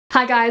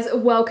Hi guys,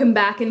 welcome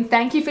back and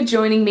thank you for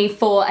joining me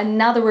for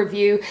another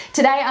review.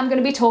 Today I'm going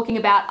to be talking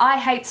about I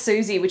Hate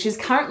Suzie, which is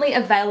currently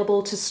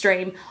available to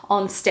stream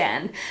on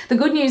Stan. The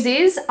good news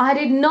is I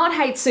did not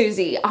hate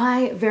Suzie.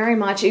 I very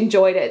much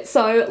enjoyed it.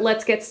 So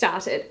let's get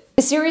started.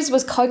 The series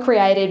was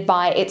co-created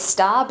by its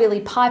star Billie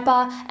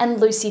Piper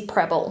and Lucy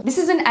Prebble. This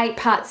is an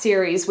 8-part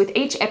series with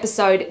each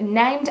episode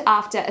named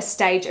after a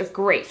stage of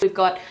grief. We've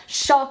got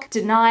shock,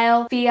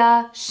 denial,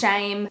 fear,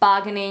 shame,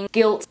 bargaining,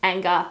 guilt,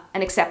 anger,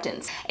 and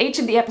acceptance. Each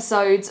of the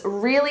episodes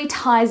really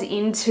ties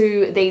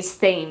into these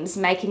themes,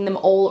 making them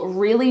all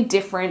really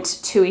different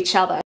to each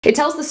other. It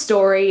tells the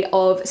story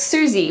of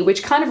Suzie,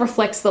 which kind of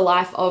reflects the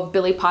life of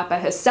Billie Piper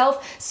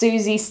herself.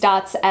 Suzie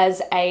starts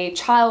as a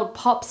child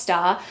pop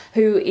star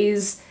who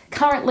is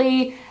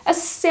currently a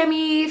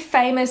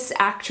semi-famous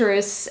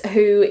actress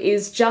who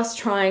is just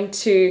trying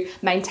to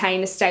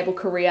maintain a stable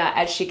career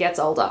as she gets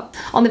older.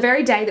 On the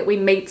very day that we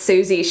meet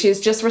Suzie, she's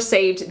just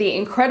received the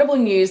incredible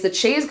news that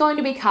she is going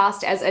to be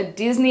cast as a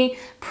Disney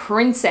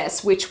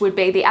princess, which would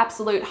be the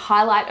absolute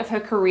highlight of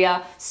her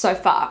career so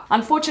far.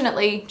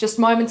 Unfortunately, just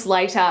moments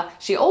later,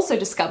 she also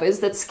discovers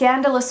that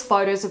scandalous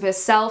photos of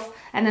herself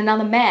and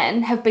another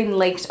man have been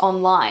leaked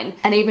online.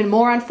 And even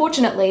more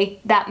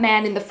unfortunately, that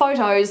man in the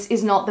photos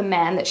is not the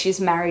man that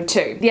she's married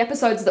to. The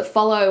episodes that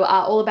follow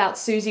are all about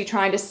Suzie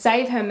trying to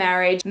save her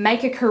marriage,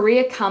 make a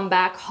career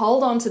comeback,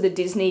 hold on to the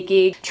Disney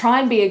gig,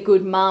 try and be a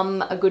good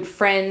mum, a good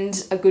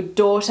friend, a good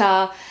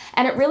daughter,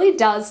 and it really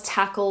does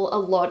tackle a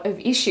lot of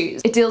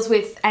issues. It deals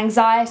with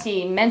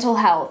anxiety, mental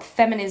health,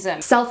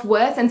 feminism,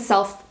 self-worth and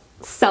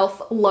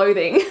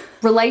self-loathing,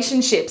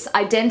 relationships,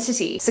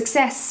 identity,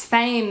 success,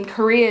 fame,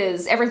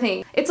 careers,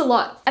 everything. It's a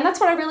lot. And that's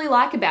what I really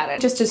like about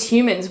it. Just as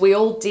humans, we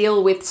all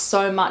deal with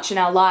so much in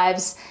our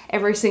lives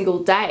every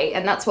single day.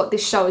 And that's what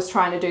this show is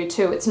trying to do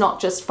too. It's not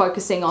just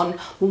focusing on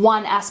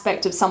one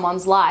aspect of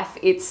someone's life.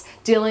 It's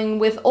dealing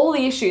with all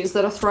the issues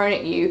that are thrown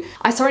at you.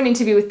 I saw an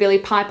interview with Billie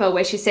Piper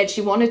where she said she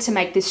wanted to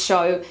make this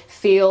show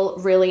feel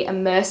really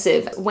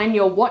immersive. When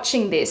you're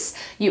watching this,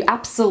 you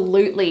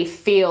absolutely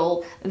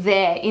feel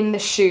there in the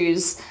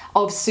shoes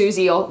of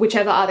Suzie or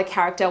whichever other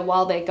character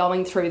while they're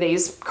going through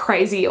these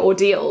crazy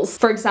ordeals.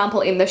 For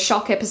example, in the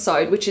shock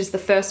episode, which is the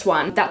first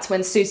one, that's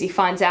when Suzie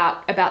finds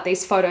out about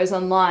these photos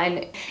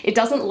online. It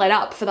doesn't let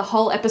up. For the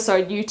whole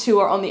episode, you two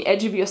are on the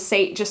edge of your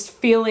seat just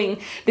feeling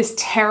this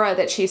terror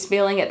that she's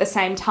feeling at the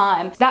same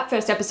time. That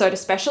first episode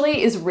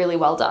especially is really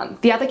well done.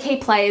 The other key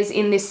players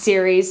in this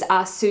series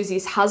are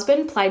Suzie's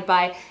husband, played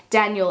by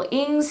Daniel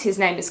Ings. His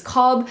name is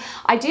Cobb.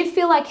 I did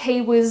feel like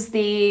he was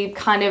the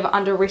kind of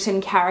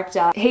underwritten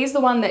character. He's the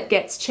one that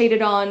gets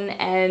cheated on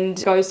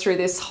and goes through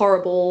this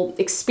horrible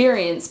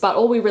experience, but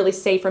all we really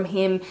see from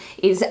him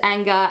is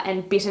anger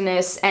and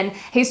bitterness, and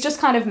he's just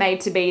kind of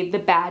made to be the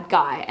bad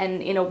guy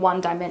and in a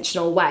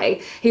one-dimensional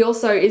way. He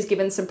also is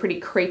given some pretty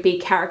creepy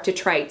character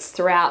traits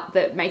throughout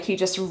that make you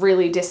just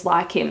really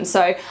dislike him.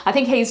 So I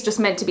think he's just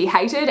meant to be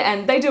hated,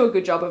 and they do a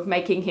good job of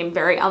making him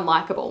very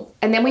unlikable.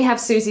 And then we have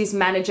Suzie's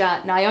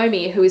manager,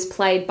 Naomi, who is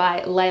played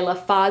by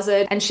Layla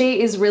Farzad, and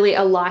she is really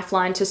a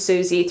lifeline to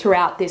Suzie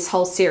throughout this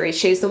whole series.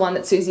 She's the one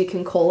that Suzie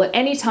can call at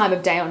any time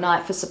of day or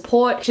night for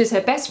support. She's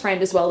her best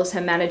friend as well as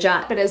her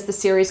manager, but as the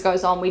series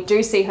goes on, we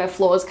do see her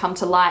flaws come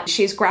to light.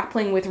 She's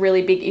grappling with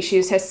really big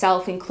issues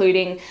herself,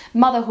 including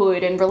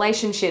motherhood and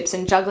relationships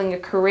and juggling a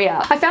career.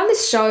 I found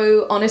this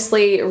show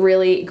honestly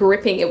really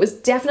gripping. It was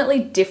definitely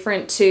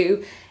different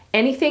to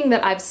anything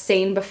that I've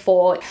seen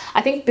before.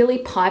 I think Billie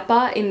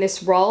Piper in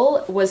this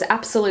role was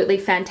absolutely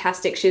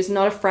fantastic. She's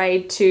not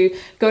afraid to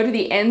go to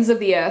the ends of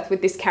the earth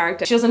with this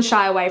character. She doesn't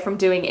shy away from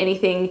doing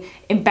anything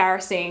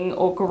embarrassing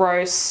or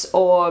gross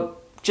or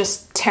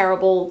just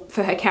terrible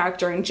for her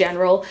character in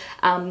general.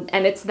 And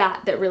it's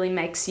that really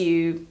makes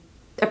you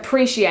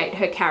appreciate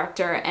her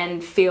character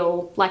and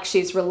feel like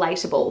she's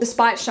relatable.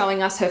 Despite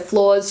showing us her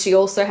flaws, she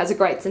also has a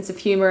great sense of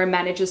humor and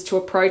manages to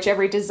approach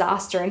every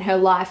disaster in her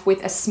life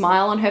with a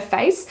smile on her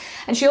face.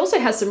 And she also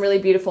has some really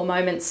beautiful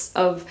moments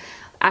of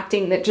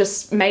acting that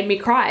just made me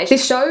cry.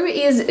 This show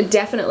is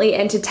definitely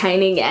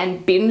entertaining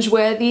and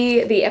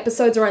binge-worthy. The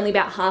episodes are only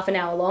about half an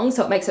hour long,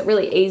 so it makes it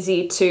really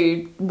easy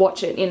to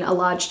watch it in a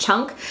large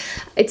chunk.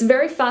 It's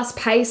very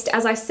fast-paced.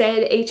 As I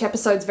said, each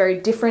episode's very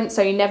different,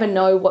 so you never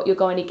know what you're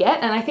going to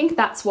get, and I think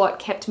that's what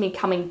kept me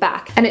coming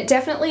back. And it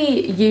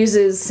definitely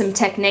uses some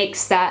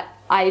techniques that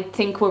I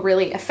think were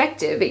really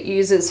effective. It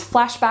uses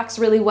flashbacks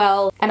really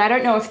well, and I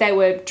don't know if they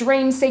were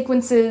dream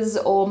sequences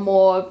or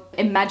more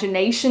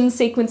imagination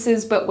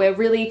sequences, but we're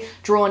really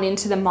drawn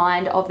into the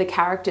mind of the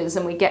characters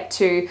and we get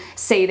to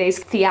see these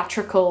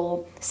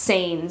theatrical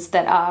scenes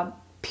that are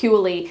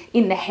purely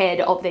in the head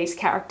of these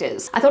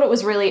characters. I thought it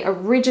was really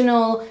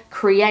original,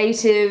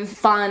 creative,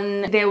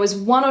 fun. There was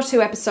 1 or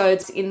 2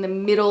 episodes in the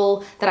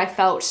middle that I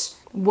felt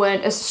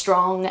weren't as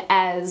strong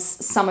as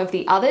some of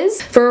the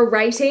others. For a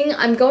rating,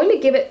 I'm going to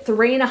give it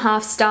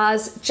 3.5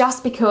 stars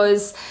just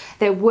because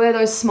there were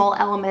those small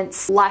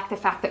elements like the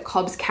fact that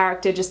Cobb's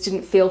character just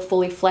didn't feel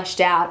fully fleshed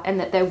out and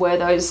that there were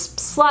those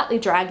slightly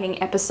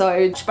dragging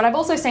episodes. But I've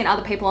also seen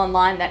other people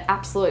online that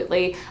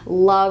absolutely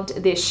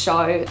loved this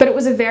show. But it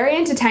was a very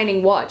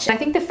entertaining watch. I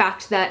think the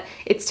fact that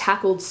it's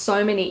tackled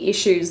so many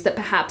issues that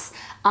perhaps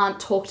aren't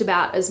talked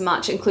about as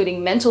much,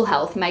 including mental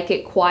health, make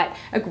it quite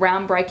a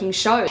groundbreaking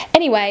show.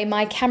 Anyway,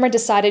 my camera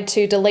decided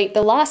to delete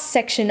the last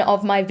section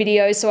of my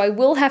video, so I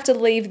will have to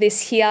leave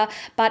this here.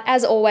 But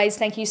as always,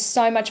 thank you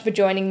so much for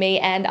joining me,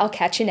 and I'll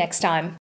catch you next time.